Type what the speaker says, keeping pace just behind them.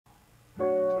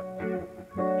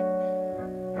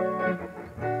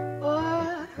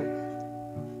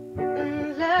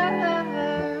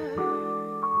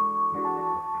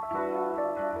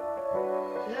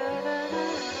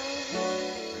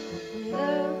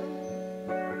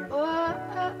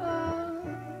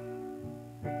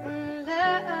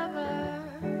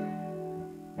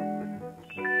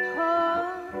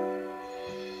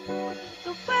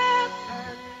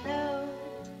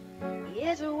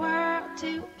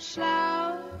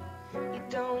slow. You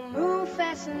don't move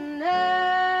fast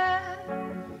enough.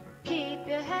 Keep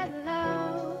your head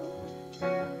low.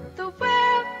 The world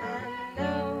I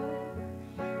know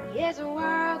is a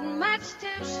world much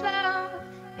too slow.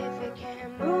 If you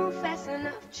can't move fast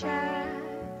enough, child,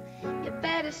 you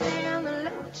better stay on the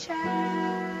low,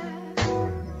 child.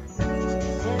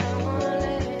 And I wanna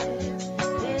live in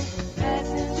the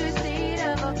passenger seat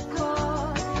of a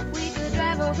car. We could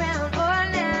drive around all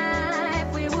night.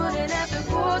 We wouldn't have to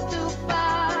go too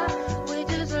far. We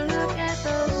just look at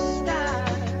those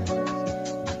stars.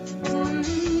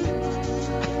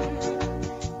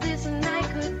 This night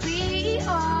could be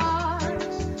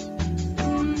ours.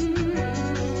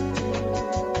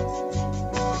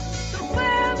 The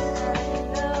world I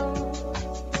know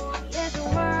is a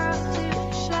world too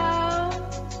slow.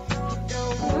 You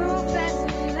don't move fast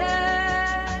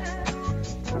enough.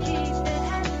 Keep it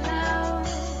head low.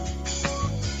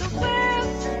 The world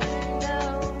I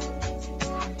know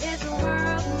is a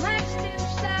world much too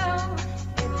slow.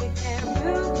 If you can't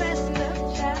move fast enough,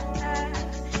 child,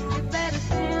 you better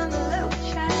stay on the low,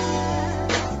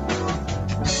 child.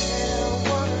 And I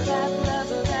wanna love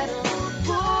that don't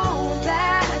go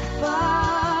that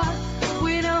far.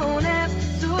 We don't have to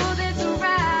do this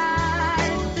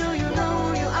right. Do you know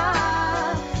you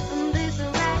are? And this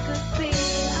right could be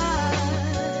ours.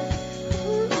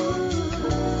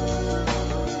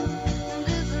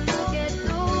 Just look at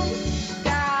those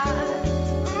stars.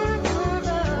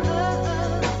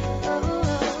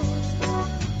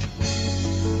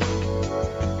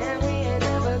 And we ain't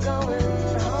never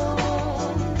going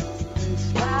home.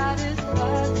 Despite this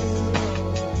fucking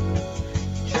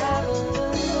travel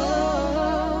alone.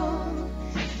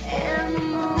 And the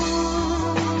moon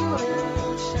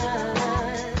will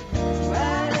shine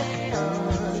brightly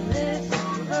on this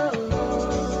road.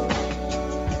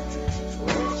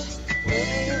 Which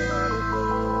way you wanna go?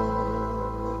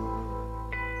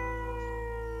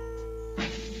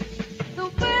 The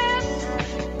world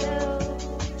I know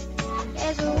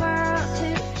is a world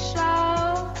too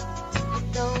slow.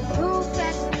 Don't move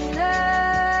fast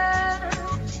enough.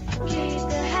 Keep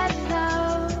your head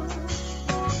low.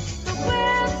 The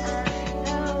world I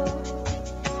know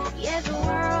is a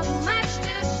world much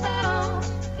too slow.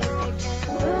 If you can't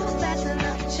move fast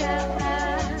enough, child,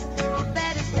 you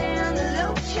better stay on the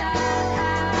low, child.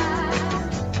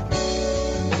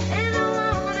 And I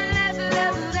wanna let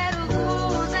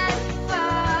go that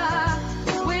far.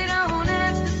 We don't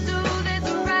have to do this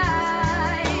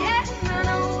right. Yes, I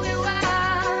know you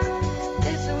are.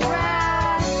 This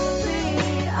right could be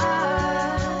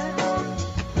ours.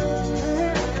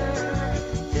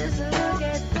 Just look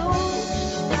at those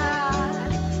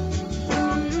stars.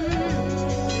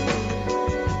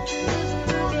 Just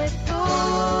look at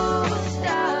those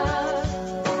stars.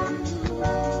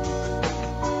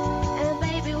 And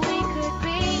baby, we could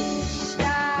be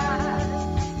stars.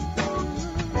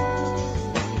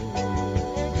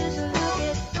 And just look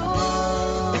at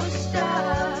those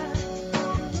stars.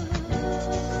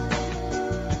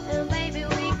 And baby,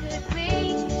 we could be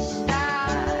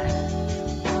stars.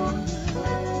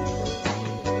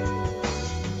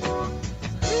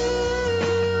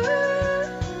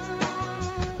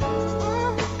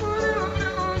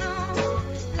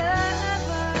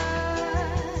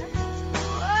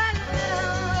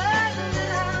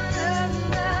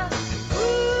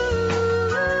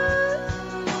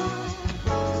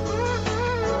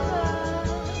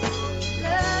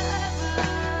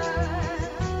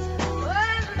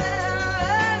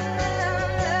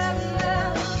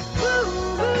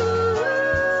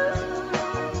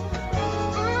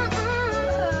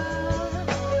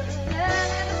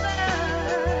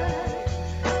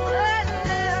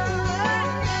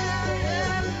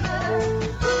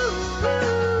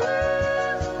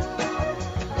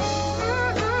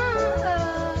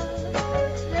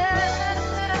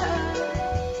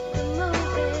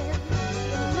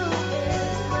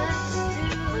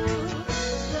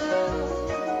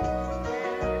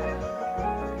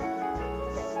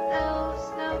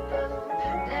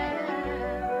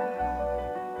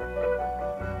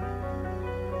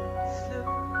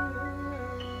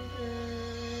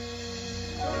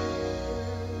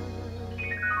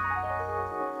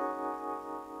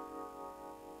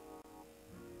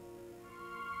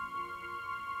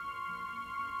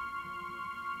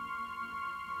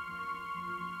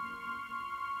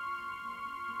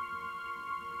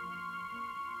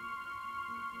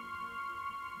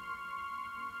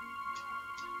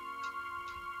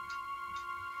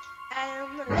 I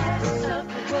am the last of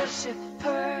the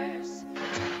worshippers.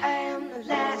 I am the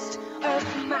last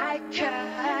of my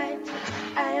kind.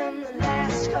 I am the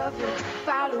last of your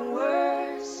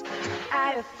followers.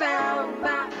 I have found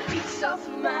my peace of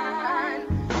mind.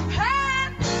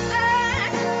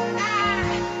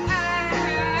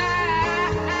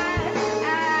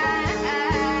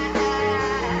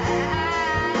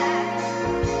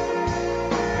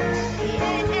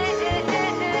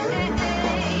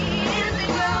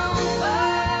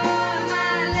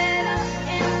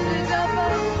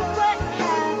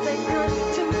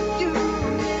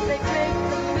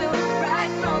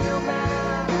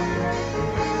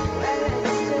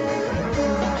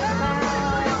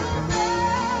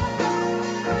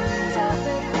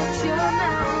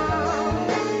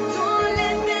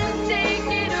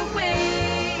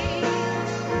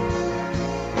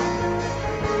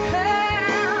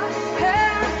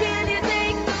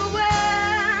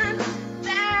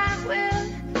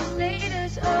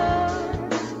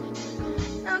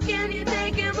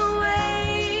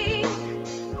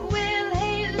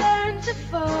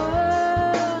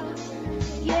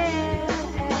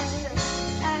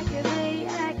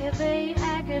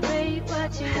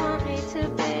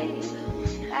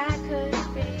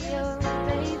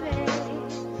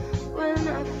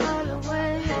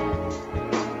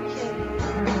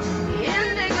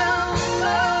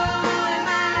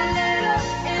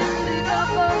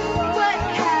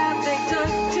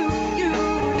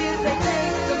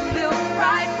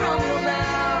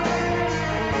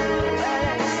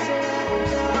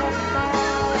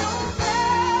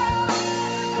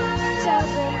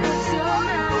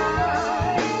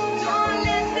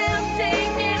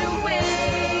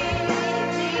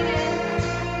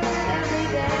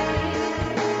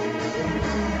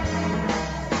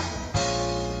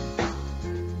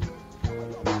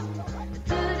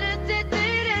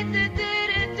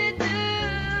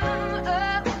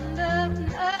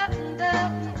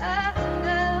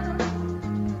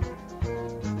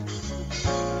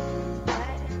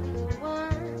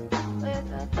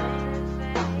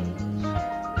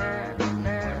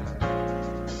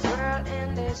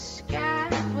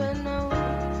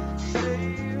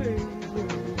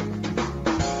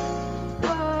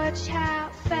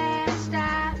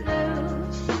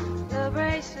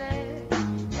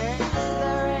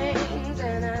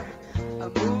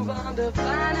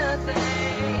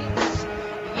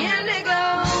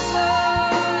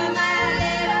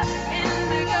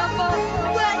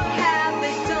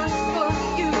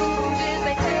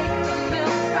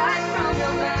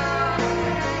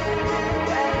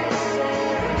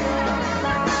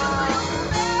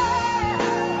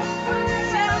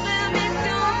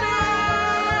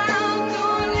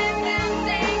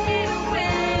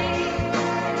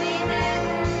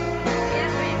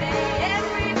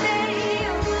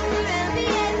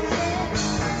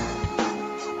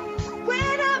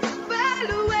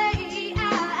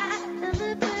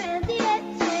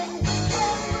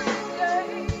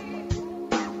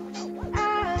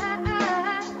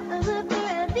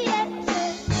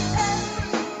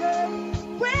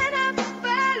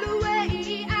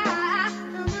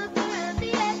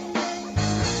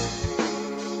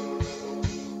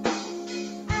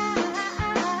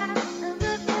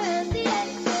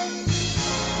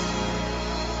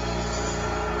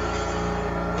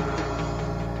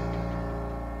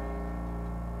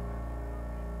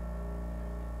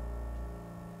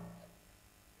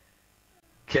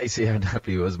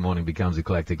 KCRW as morning becomes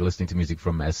eclectic, listening to music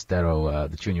from Esthero.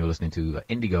 The tune you're listening to,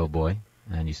 Indigo Boy,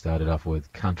 and you started off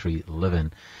with Country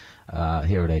Livin'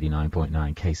 here at 89.9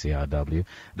 KCRW.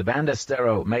 The band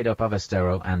Esthero, made up of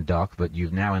Esthero and Doc, but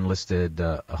you've now enlisted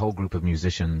a whole group of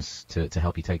musicians to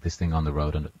help you take this thing on the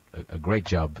road, and a great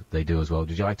job they do as well.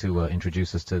 Would you like to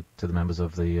introduce us to the members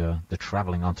of the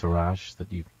traveling entourage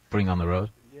that you bring on the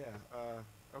road? Yeah,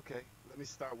 okay. Let me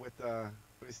start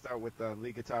with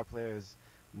lead guitar players.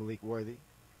 Malik Worthy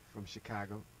from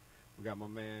Chicago. We got my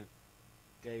man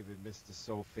David, Mr.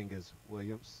 Soul Fingers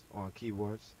Williams on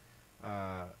keyboards.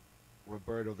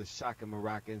 Roberto the Shaka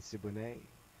Maraca Siboney.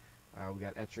 We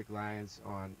got Etrick Lyons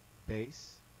on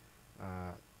bass.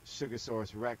 Sugar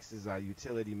Source Rex is our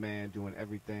utility man, doing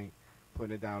everything,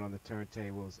 putting it down on the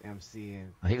turntables, MCing.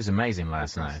 He was amazing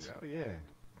last night. Oh yeah,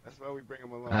 that's why we bring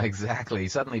him along. Exactly. He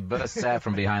suddenly bursts out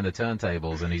from behind the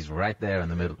turntables, and he's right there in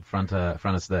the middle, front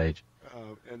of stage.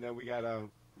 And then we got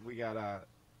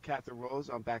Catherine Rose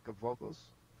on backup vocals,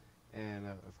 and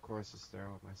of course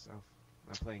Esthero, myself.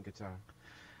 I'm playing guitar.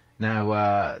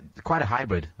 Now, quite a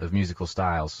hybrid of musical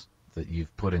styles that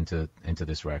you've put into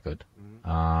this record.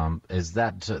 Mm-hmm. Is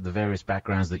that the various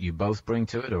backgrounds that you both bring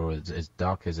to it, or is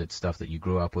Doc? Is it stuff that you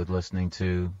grew up with listening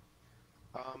to?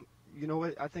 You know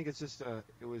what? I think it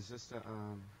was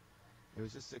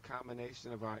just a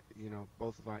combination of our,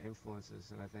 both of our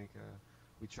influences, and I think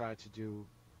we tried to do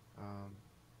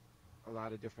a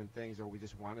lot of different things, or we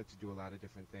just wanted to do a lot of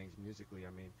different things musically.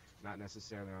 I mean, not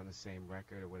necessarily on the same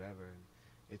record or whatever. And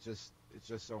it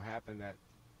just so happened that,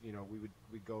 you know,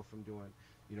 we'd go from doing,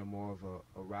 you know, more of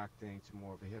a rock thing to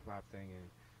more of a hip hop thing,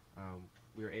 and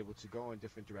we were able to go in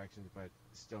different directions, but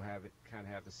still have it kind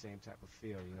of have the same type of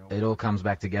feel, you know. It all comes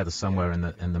back together somewhere in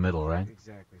the middle, right?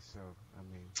 Exactly. So I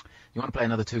mean, you want to play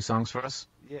another 2 songs for us?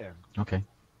 yeah. Okay.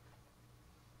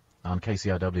 On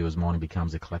KCRW, as morning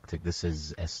becomes eclectic, this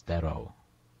is Esthero.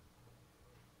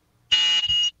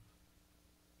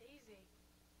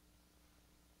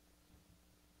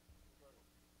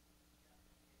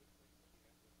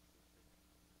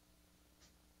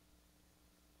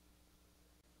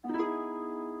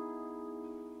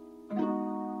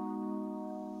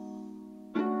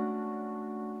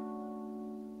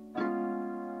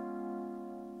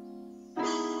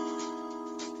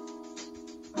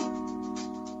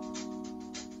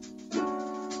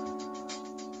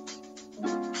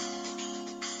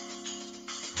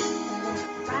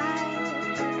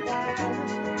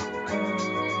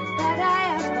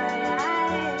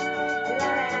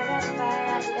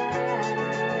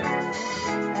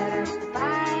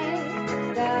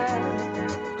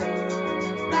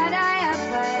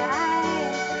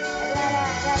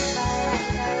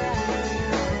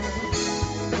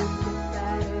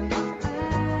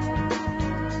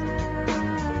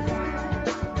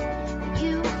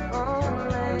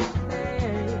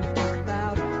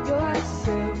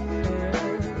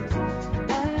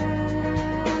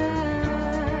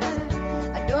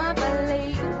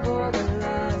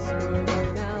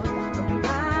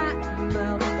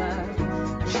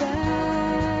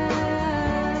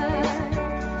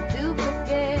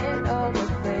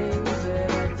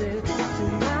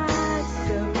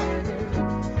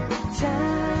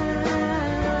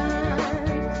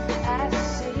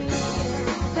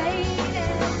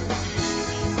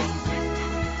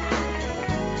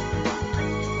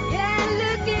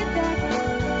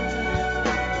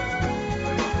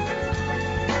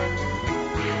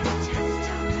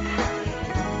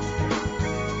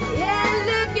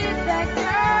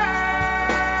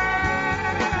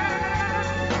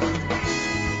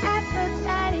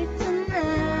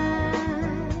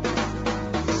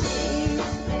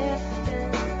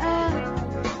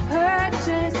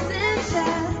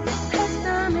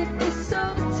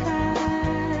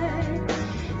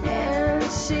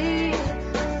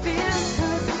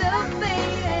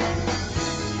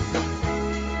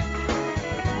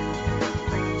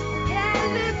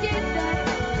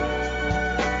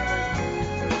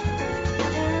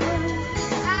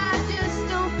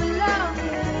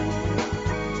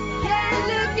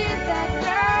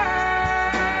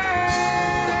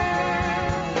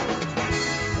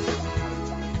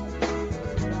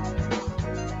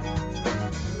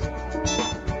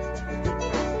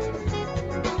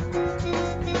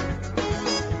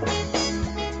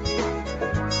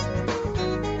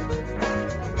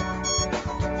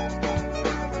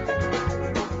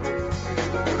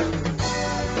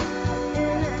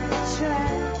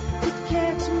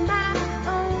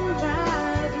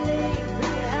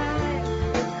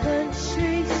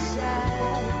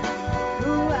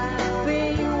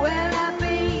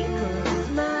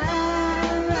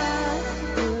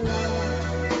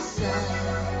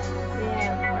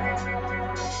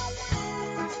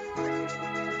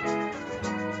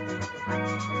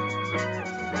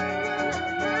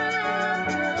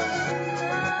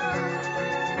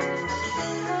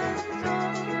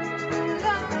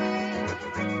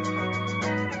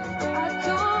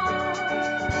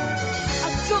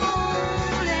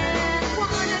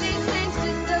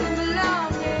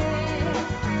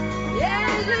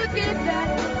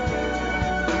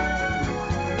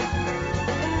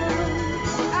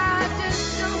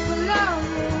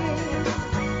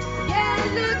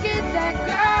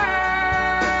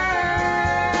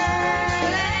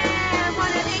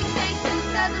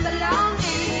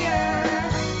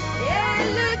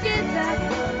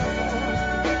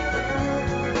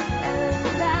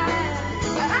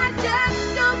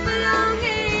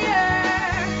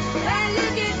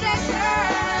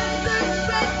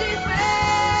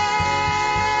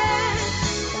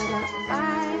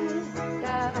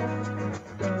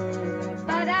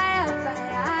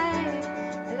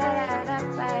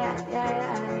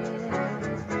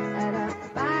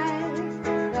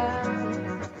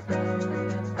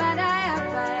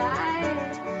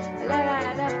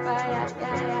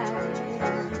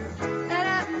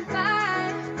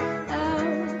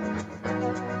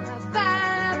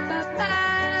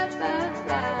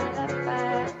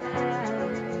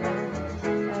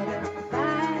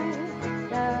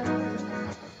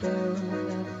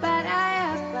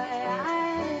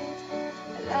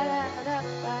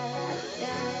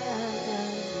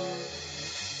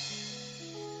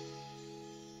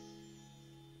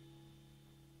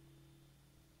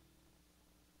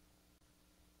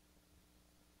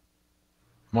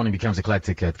 Morning becomes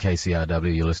eclectic at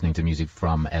KCRW. You're listening to music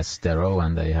from Esthero,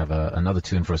 and they have another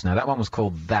tune for us now. That one was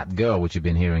called That Girl, which you've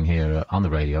been hearing here on the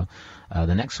radio.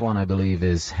 The next one, I believe,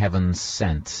 is Heaven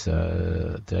Sent.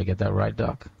 Did I get that right,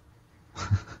 Doc?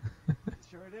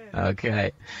 Sure did.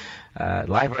 Okay.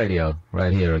 Live radio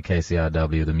right here at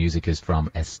KCRW. The music is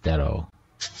from Esthero.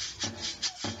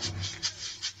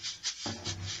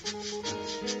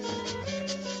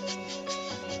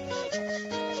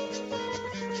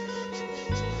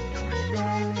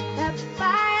 That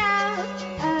fire,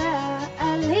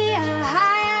 a little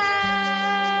higher.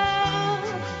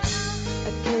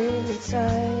 I came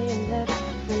inside and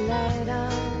left the light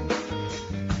on.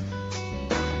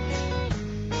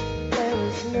 There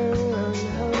was no one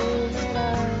home at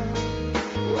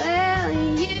all. Well,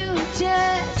 you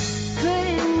just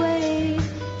couldn't wait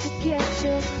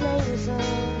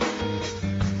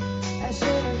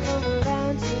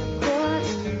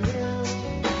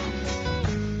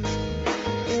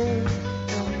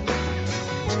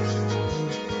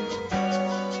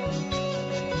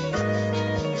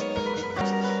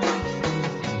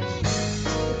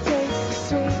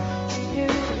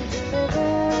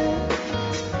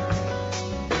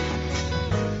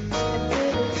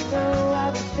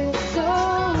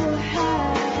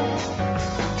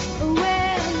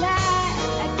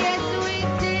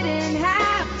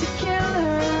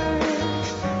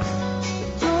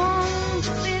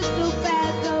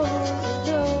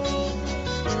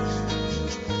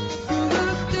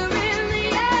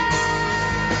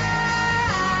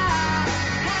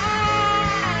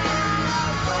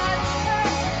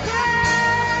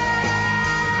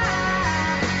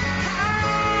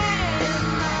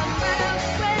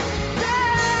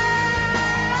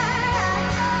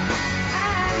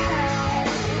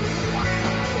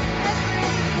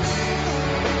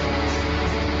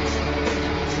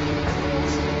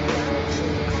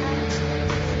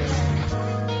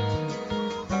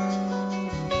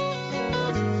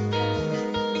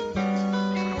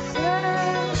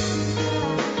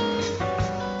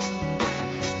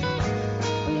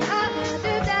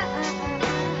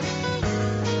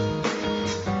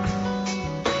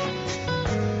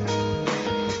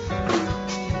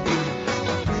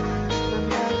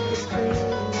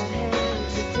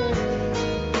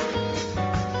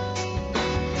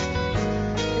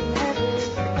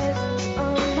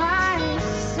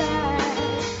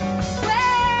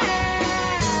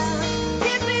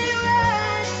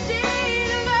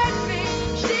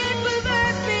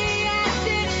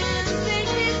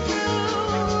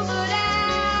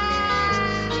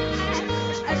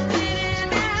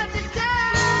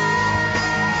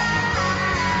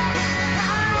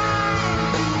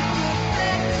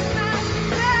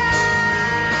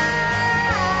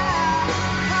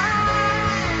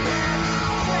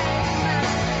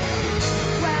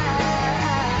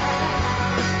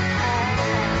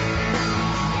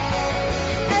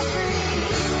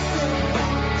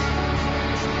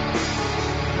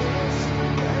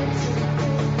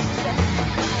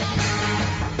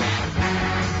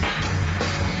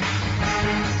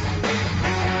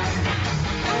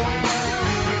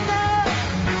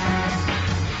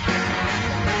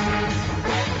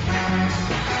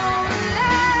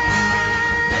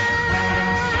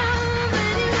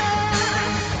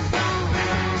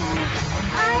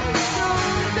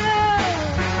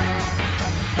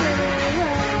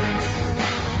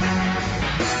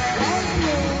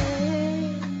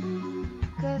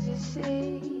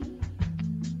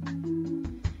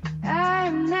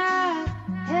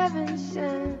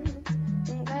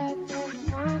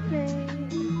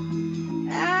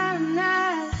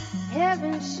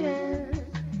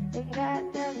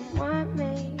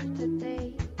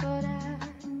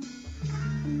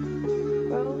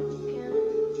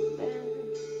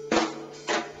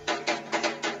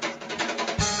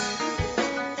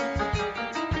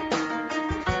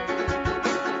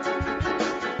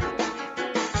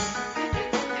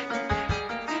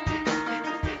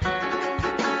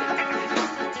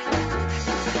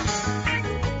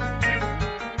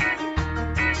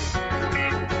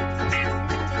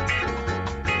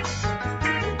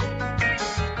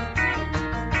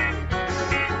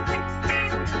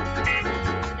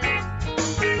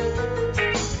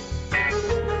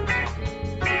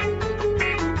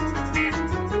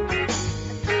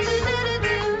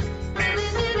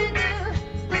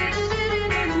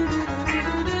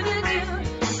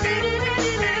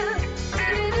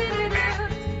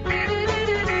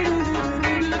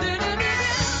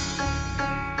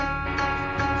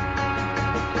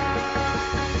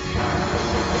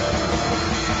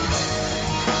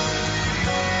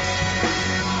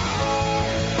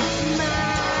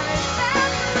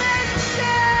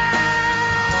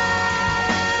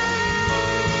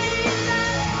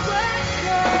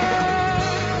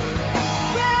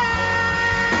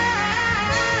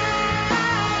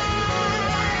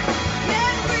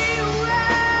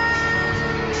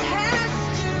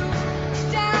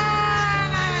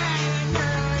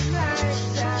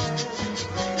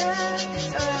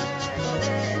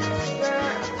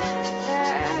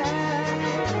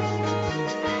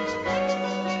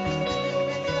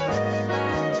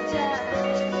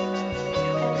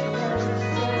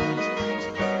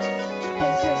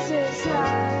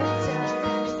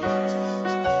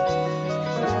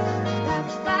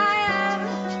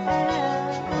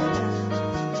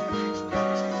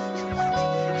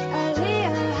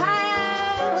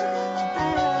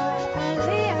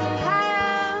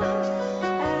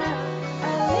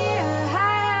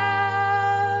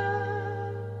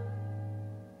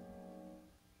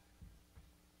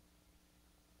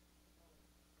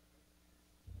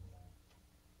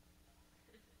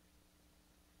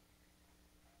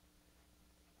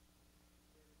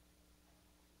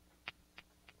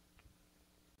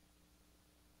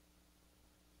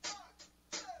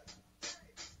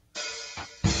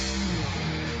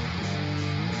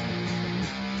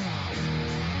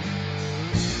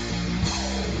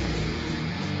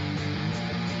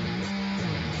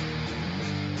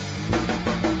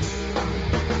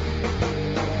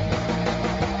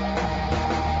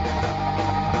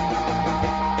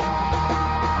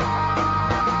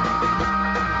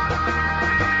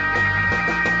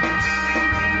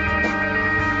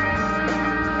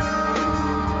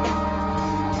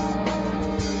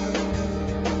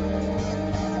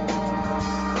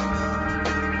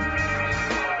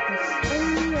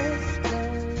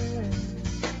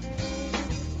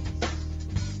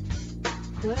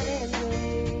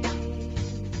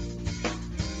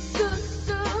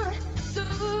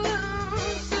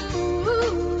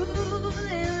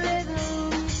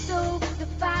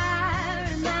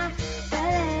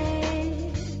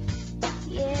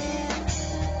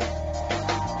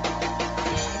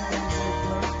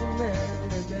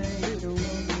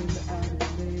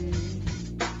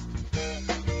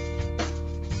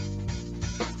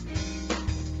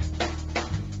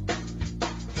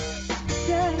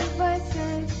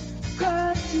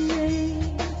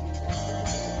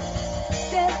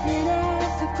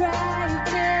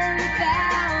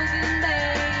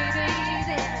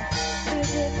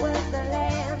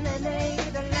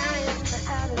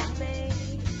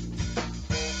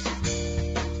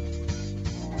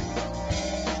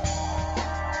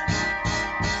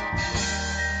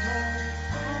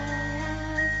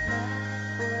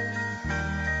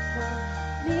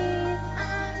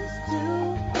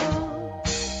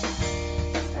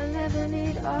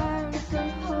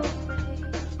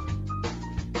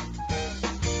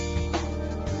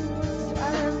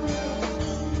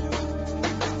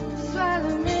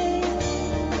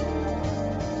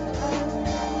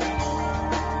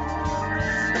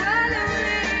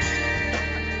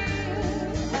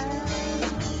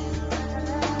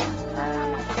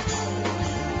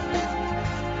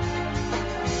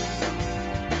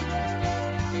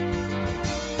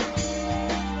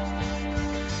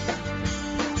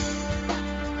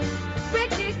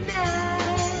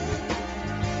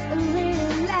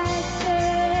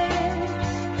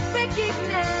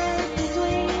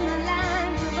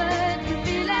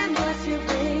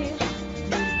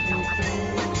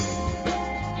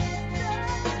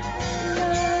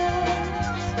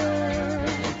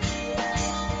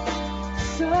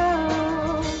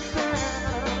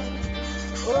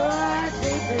Oh,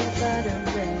 deep inside of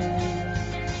me.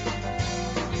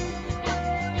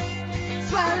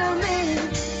 Swallow me,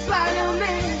 swallow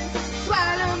me,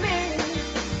 swallow me.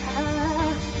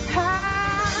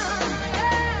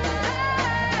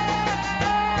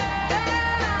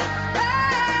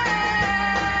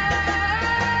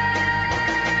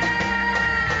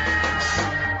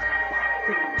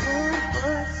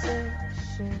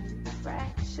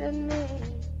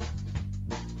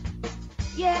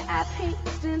 Yeah, I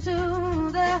peeked into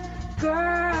the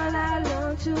girl I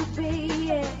long to be.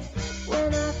 Yeah,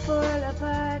 when I fall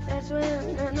apart, that's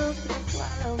when I know to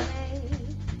swallow me.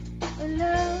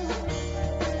 Hello,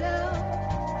 hello.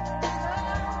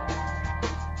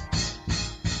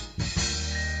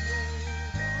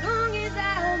 Long as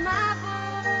I hold my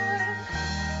voice,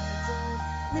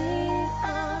 need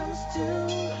arms to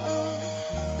hold.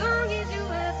 Long as you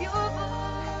have your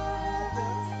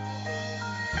voice,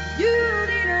 you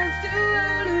need arms to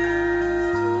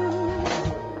lose.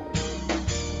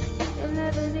 You'll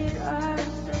never need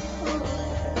arms to hold.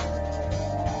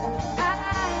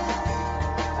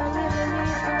 I'll never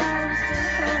need arms to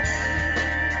hold.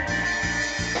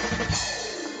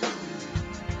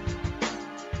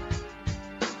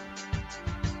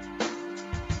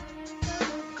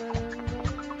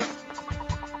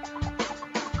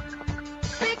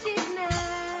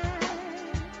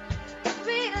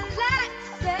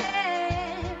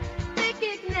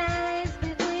 Recognize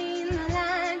between the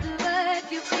lines of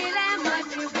what you feel and what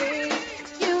you breathe.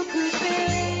 You could be.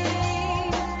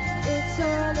 It's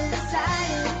all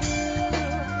inside of you.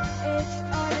 It's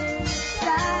all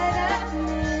inside of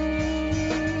me.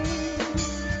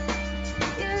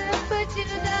 You look but you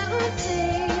don't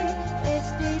see.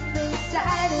 It's deep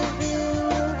inside of you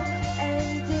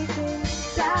and deep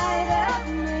inside of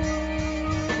me.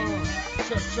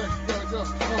 Check,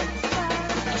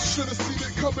 I should have seen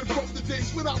it coming from the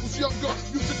days when I was younger.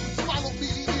 Music would follow me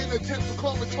in attempt to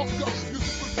calm and tongue up.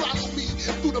 Music would follow me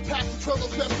through the path of treble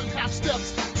clefs and half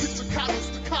steps. Pizzicato,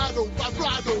 staccato,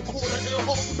 vibrato, quarter and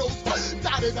whole notes.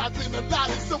 Dotted, I've been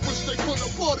allotted, so wish they could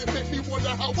afford it. Make me wonder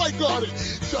how I got it.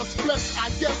 Just blessed, I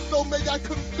guess, so may I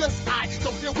confess. I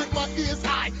don't hear with my ears,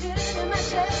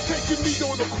 taking me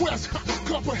on a quest.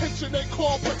 Comprehension ain't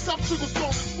complex, I'm sugar strong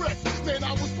as wreck. Man,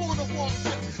 I was born a wrong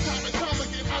sex. Time and time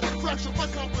again, I can fracture my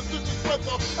compositions,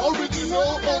 whether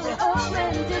original or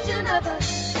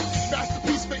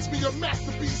masterpiece makes me a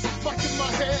masterpiece. Mic in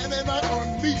my hand and I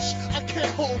unleash. I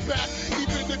can't hold back,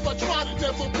 even if I try to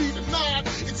never be denied.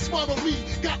 It swallowed me,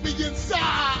 got me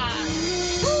inside.